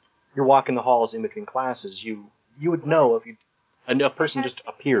 You're walking the halls in between classes, you would know if a person just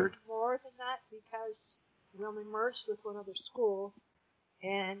appeared. More than that, because we only merged with one other school,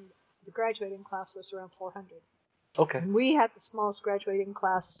 and the graduating class was around 400. Okay. And we had the smallest graduating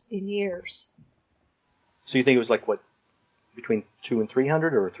class in years. So you think it was like, between 200 and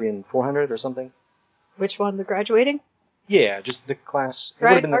 300, or 300 and 400 or something? Which one, the graduating? Yeah, just the class.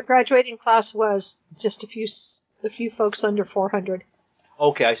 Our graduating class was just a few folks under 400.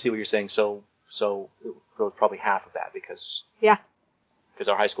 Okay, I see what you're saying. So So it was probably half of that because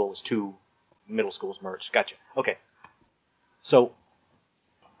our high school was 2 middle schools merged. Gotcha. Okay. So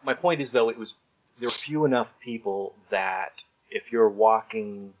my point is, though, there were few enough people that if you're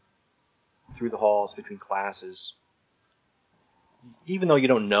walking through the halls between classes, even though you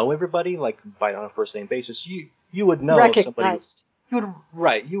don't know everybody, like on a first name basis, you would know recognized.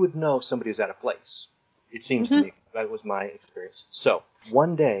 You would know if somebody was at a place. It seems to me. That was my experience. So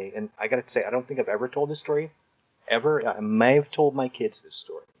one day, and I got to say, I don't think I've ever told this story. Ever. I may have told my kids this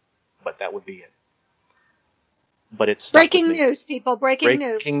story, but that would be it. But it's breaking news, people. Breaking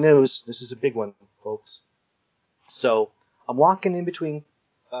news. This is a big one, folks. So I'm walking in between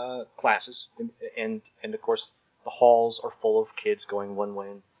classes, and of course the halls are full of kids going one way.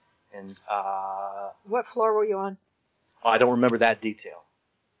 And what floor were you on? I don't remember that detail.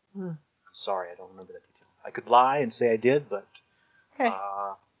 Sorry, I don't remember that detail. I could lie and say I did, but okay.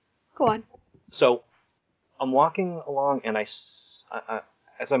 Go on. So I'm walking along, and as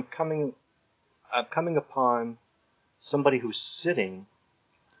I'm coming upon somebody who's sitting.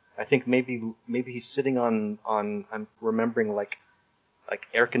 I think maybe he's sitting on I'm remembering like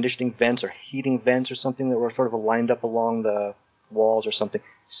air conditioning vents or heating vents or something that were sort of lined up along the walls or something.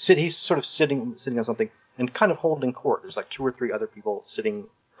 He's sort of sitting on something and kind of holding court. There's like 2 or 3 other people sitting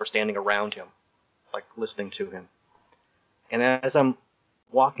or standing around him, like listening to him. And as I'm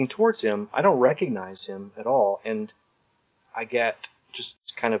walking towards him, I don't recognize him at all, and I get just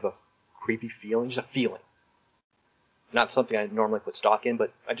kind of a creepy feeling, just a feeling. Not something I normally put stock in,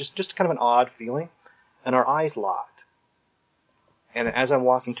 but just kind of an odd feeling. And our eyes locked. And as I'm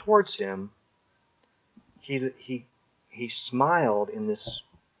walking towards him, he smiled in this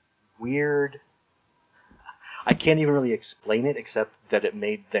weird. I can't even really explain it, except that it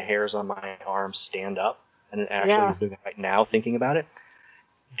made the hairs on my arms stand up, and it actually is doing it right now, thinking about it.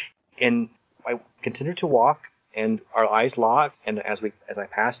 And I continued to walk, and our eyes locked. And as I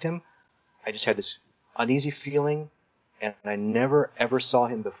passed him, I just had this uneasy feeling. And I never, ever saw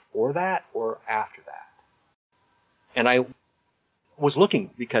him before that or after that. And I was looking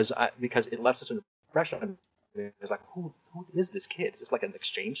because it left such an impression. It was like, who is this kid? Is this like an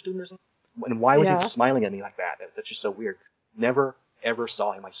exchange student or something? And why was he smiling at me like that? That's just so weird. Never, ever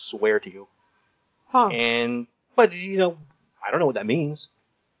saw him, I swear to you. Huh. But, I don't know what that means.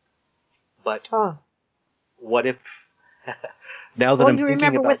 But what if... Now that I'm you thinking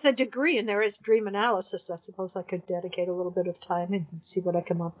remember about... with the degree, and there is dream analysis, I suppose I could dedicate a little bit of time and see what I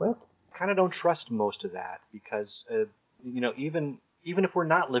come up with. Kind of don't trust most of that because, even if we're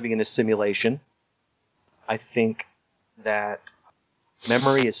not living in a simulation, I think that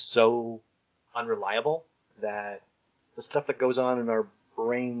memory is so unreliable that the stuff that goes on in our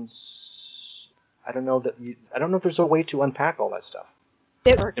brains, I don't know if there's a way to unpack all that stuff.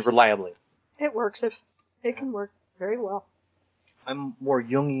 It works. Reliably. It works. If it can work very well. I'm more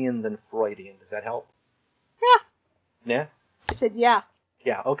Jungian than Freudian. Does that help? Yeah. Yeah? I said yeah.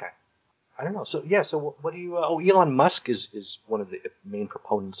 Yeah, okay. I don't know. So what do you... Elon Musk is one of the main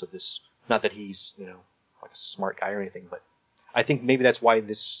proponents of this. Not that he's, like a smart guy or anything, but I think maybe that's why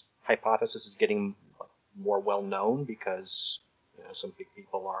this hypothesis is getting more well-known because, some big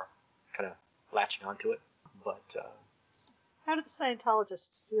people are kind of latching onto it. But... How do the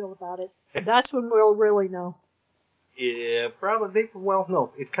Scientologists feel about it? That's when we'll really know. Yeah, probably. Well,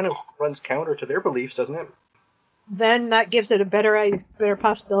 no, it kind of runs counter to their beliefs, doesn't it? Then that gives it a better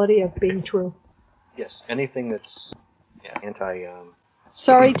possibility of being true. Yes, anything that's anti.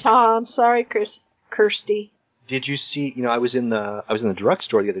 Sorry, Tom. Sorry, Kirsty. Did you see? I was in the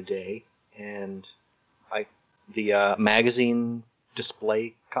drugstore the other day, and the magazine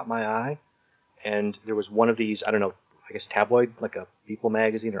display caught my eye, and there was one of these. I don't know. I guess tabloid, like a People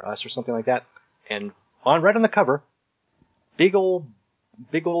magazine or Us or something like that, and right on the cover. Big old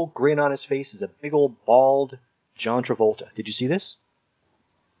grin on his face is a big old bald John Travolta. Did you see this?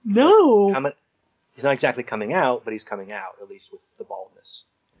 No. He's not exactly coming out, but he's coming out, at least with the baldness.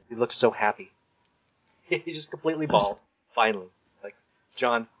 He looks so happy. He's just completely bald, finally. Like,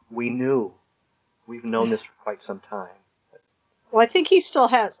 John, we knew. We've known this for quite some time. Well, I think he still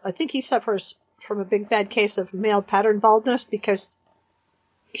has. I think he suffers from a big bad case of male pattern baldness because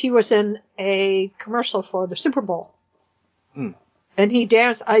he was in a commercial for the Super Bowl. And he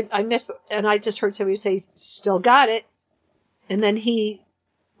danced. I missed, and I just heard somebody say, still got it. And then he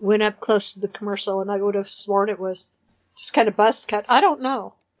went up close to the commercial, and I would have sworn it was just kind of buzz cut. I don't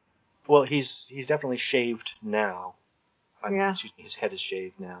know. Well, he's definitely shaved now. Yeah. His head is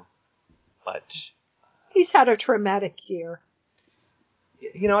shaved now. But... he's had a traumatic year.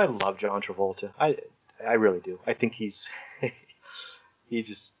 I love John Travolta. I really do. I think he's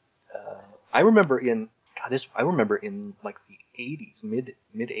just... I remember in like the 80s, mid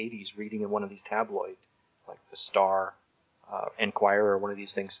 80s, reading in one of these tabloid, like the Star, Enquirer, or one of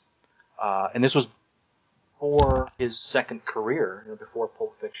these things, and this was for his second career, before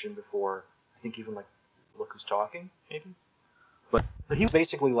Pulp Fiction, before I think even like Look Who's Talking, maybe. But he was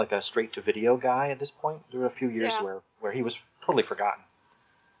basically like a straight-to-video guy at this point. There were a few years where he was totally forgotten.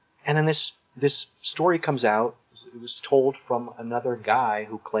 And then this story comes out. It was told from another guy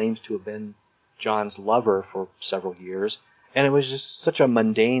who claims to have been John's lover for several years. And it was just such a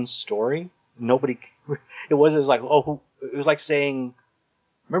mundane story. It was like saying,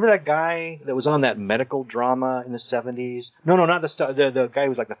 remember that guy that was on that medical drama in the 70s? No, not the guy who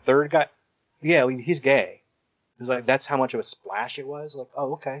was like the third guy. Yeah, he's gay. It was like, that's how much of a splash it was. Like,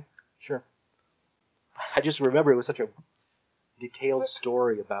 oh, okay, sure. I just remember it was such a detailed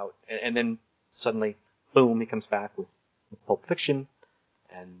story about, and then suddenly, boom, he comes back with Pulp Fiction,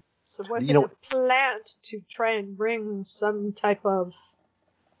 and so was it a plant to try and bring some type of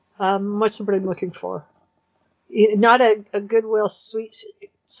what's the word I'm looking for? Not a goodwill sweet,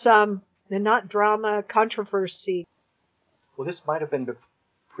 not drama, controversy. Well, this might have been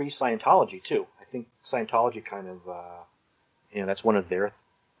pre-Scientology too. I think Scientology kind of, that's one of their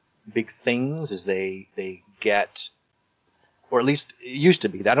big things is they get, or at least it used to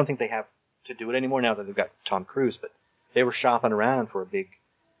be. I don't think they have to do it anymore now that they've got Tom Cruise, but they were shopping around for a big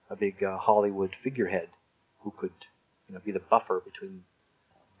Hollywood figurehead who could, be the buffer between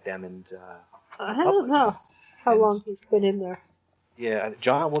them and. I don't know how long he's been in there. Yeah,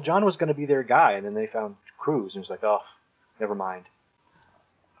 John was going to be their guy, and then they found Cruise, and it was like, oh, never mind.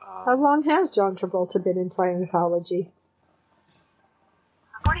 How long has John Travolta been in Scientology?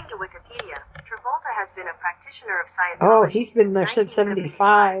 According to Wikipedia, Travolta has been a practitioner of Scientology. Oh, he's been there since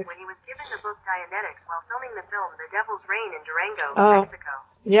 1975. When he was given the book Dianetics while filming the film The Devil's Rain in Durango, Mexico.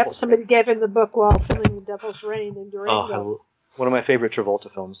 Yep, somebody gave him the book while filming The Devil's Rain in Durango. One of my favorite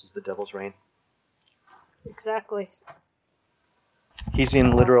Travolta films is The Devil's Rain. Exactly. He's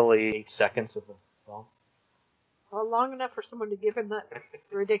in literally 8 seconds of the film. Well, long enough for someone to give him that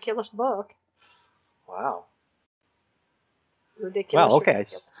ridiculous book. Wow. Ridiculous. Well, okay,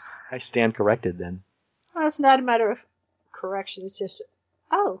 ridiculous. I stand corrected then. Well, it's not a matter of correction. It's just,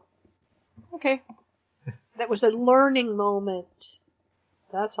 okay. That was a learning moment.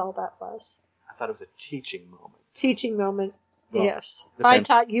 That's all that was. I thought it was a teaching moment. Teaching moment, well, yes. Depends. I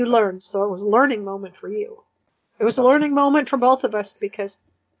taught you learned, so it was a learning moment for you. It was a learning moment for both of us because,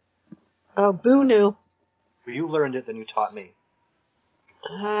 Boo knew. Well, you learned it, then you taught me.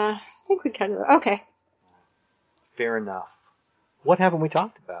 I think we kind of... Okay. Fair enough. What haven't we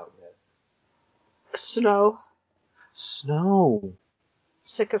talked about yet? Snow. Snow.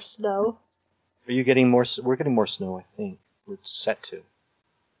 Sick of snow. Are you getting more... We're getting more snow, I think. We're set to.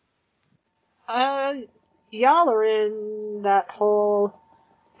 Y'all are in that whole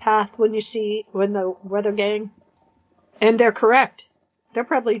path when the weather gang... And they're correct. They're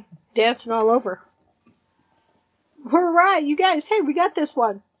probably dancing all over. We're right, you guys. Hey, we got this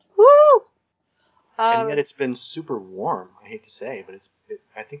one. Woo! And yet it's been super warm. I hate to say, but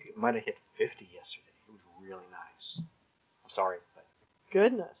I think it might have hit 50 yesterday. It was really nice. I'm sorry, but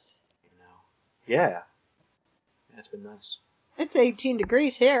goodness. Yeah, it's been nice. It's 18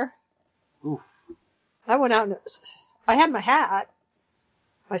 degrees here. Oof. I went out and I had my hat,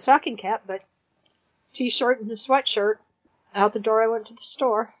 my stocking cap, but t-shirt and a sweatshirt. Out the door I went to the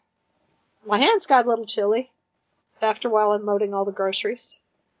store. My hands got a little chilly after a while unloading all the groceries.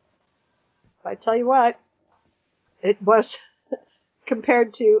 But I tell you what, it was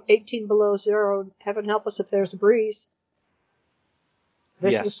compared to 18 below zero. Heaven help us if there's a breeze.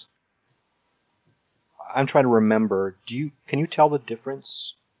 Yes. I'm trying to remember. Can you tell the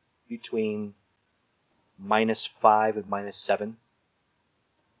difference between -5 and -7?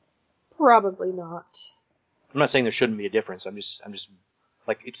 Probably not. I'm not saying there shouldn't be a difference. I'm just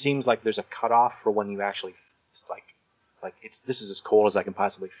like, it seems like there's a cutoff for when you actually like this is as cold as I can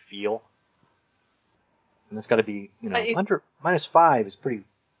possibly feel. And that's got to be, under -5 is pretty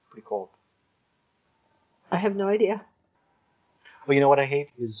cold. I have no idea. Well, you know what I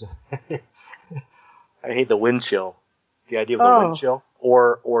hate is I hate the wind chill. The idea of the wind chill,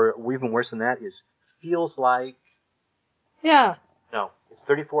 or even worse than that is feels like. Yeah. No, it's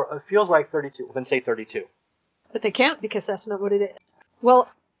 34. It feels like 32. Well, then say 32. But they can't because that's not what it is. Well,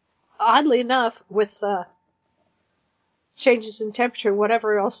 oddly enough, with changes in temperature,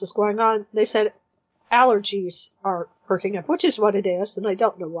 whatever else is going on, they said allergies are perking up, which is what it is, and I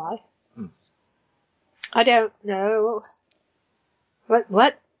don't know why. I don't know.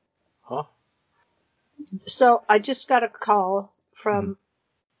 What? Huh? So I just got a call from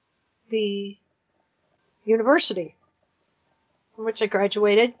the university from which I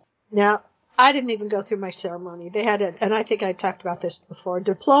graduated. Now, I didn't even go through my ceremony. They had and I think I talked about this before, a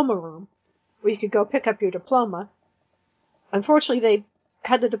diploma room where you could go pick up your diploma. Unfortunately, they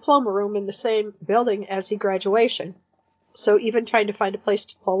had the diploma room in the same building as the graduation. So even trying to find a place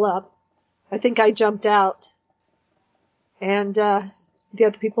to pull up, I think I jumped out. And the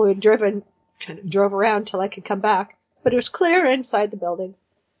other people who had driven kind of drove around till I could come back. But it was clear inside the building.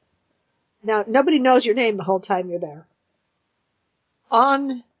 Now, nobody knows your name the whole time you're there.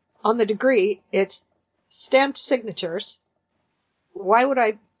 On the degree, it's stamped signatures. Why would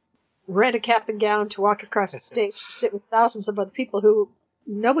I rent a cap and gown to walk across the stage to sit with thousands of other people who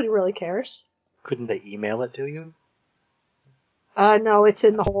nobody really cares? Couldn't they email it to you? No, it's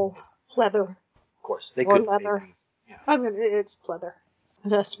in the whole pleather. Of course, they or could. leather. It's pleather.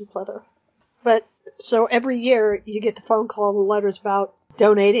 It has to be pleather. But so every year you get the phone call and letters about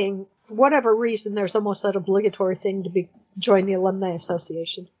donating. For whatever reason, there's almost that obligatory thing to join the Alumni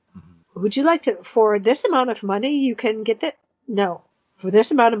Association. Mm-hmm. Would you like to, for this amount of money, you can get that? No. For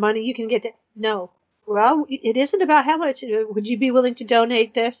this amount of money, you can get that? No. Well, it isn't about how much. Would you be willing to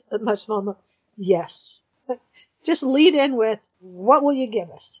donate this? Much more? Yes. Just lead in with, what will you give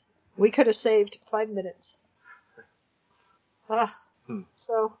us? We could have saved 5 minutes.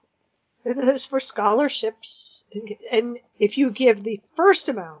 So it is for scholarships. And if you give the first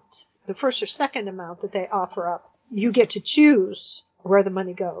amount, the first or second amount that they offer up, you get to choose where the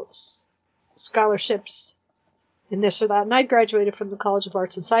money goes. Scholarships and this or that. And I graduated from the College of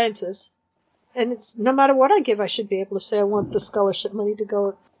Arts and Sciences. And it's no matter what I give, I should be able to say I want the scholarship money to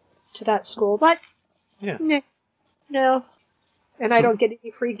go to that school. But no. And I don't get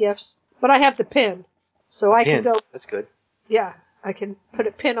any free gifts. But I have the pin. So I can go. That's good. Yeah, I can put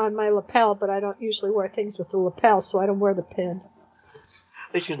a pin on my lapel, but I don't usually wear things with the lapel, so I don't wear the pin.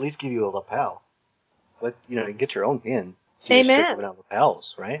 They should at least give you a lapel. But, you get your own pin. So Amen. Without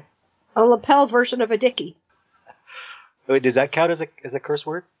lapels, right? A lapel version of a dickie. Wait, does that count as a curse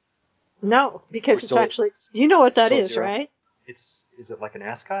word? No, because it's actually, you know what that is, right? Is it like an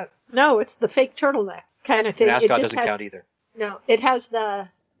ascot? No, it's the fake turtleneck kind of thing. An ascot doesn't count either. No, it has the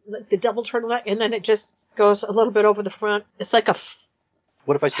double turtleneck, and then it just goes a little bit over the front. It's like a...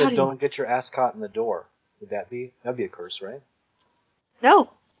 What if I said don't get your ascot in the door? Would that'd be a curse, right? No.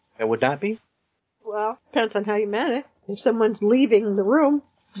 It would not be? Well, depends on how you meant it. If someone's leaving the room,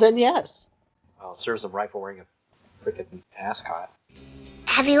 then yes. Well, it serves them right for wearing a freaking ascot.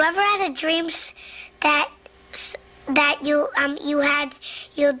 Have you ever had a dream that you want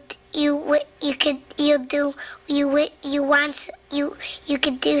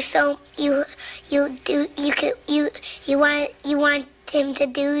him to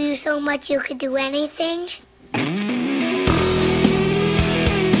do you so much you could do anything?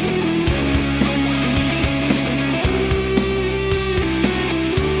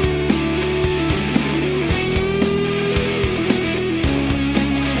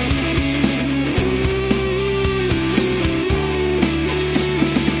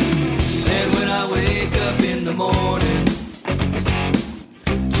 Morning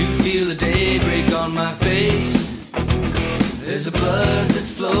to feel the daybreak on my face. There's a blood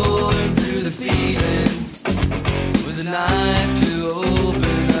that's flowing through the feeling, with a knife to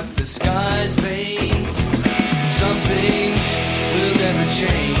open up the sky's veins. Some things will never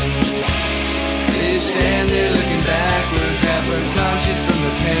change. They stand there looking backwards, half unconscious from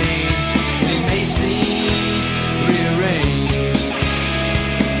the pain. They may seem rearranged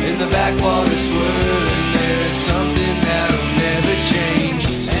in the backwater swirling. There's something that'll never change.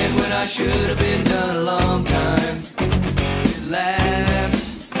 And when I should have been done a long time, it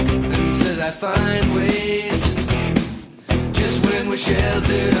laughs and says I find ways. Just when we're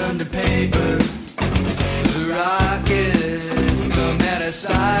sheltered under paper, the rockets come at us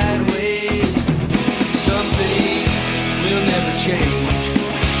sideways. Something will never change.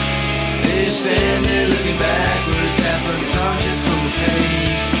 They stand there looking backwards, half unconscious from the pain.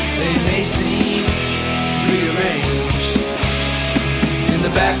 They may seem rearranged in the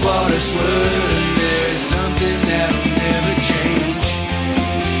backwater swirling. There is something that'll never change.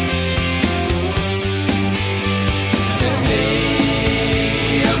 And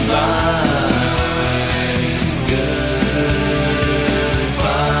hey, I'm blind, good,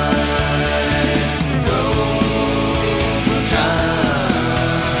 fine, thrown from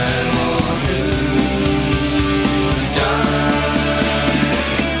time on who's done.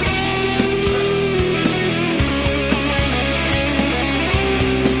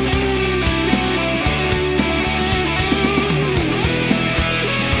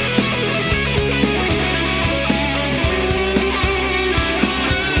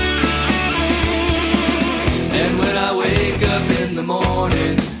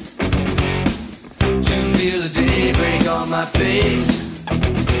 my face.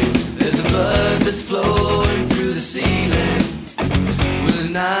 There's a blood that's flowing through the ceiling, with a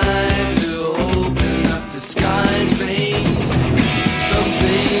knife to open up the sky's veins. Some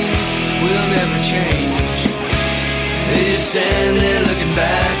things will never change. They just stand there looking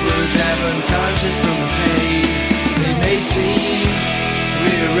backwards, half unconscious from the pain. They may seem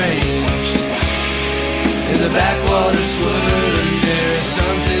rearranged in the backwater swirl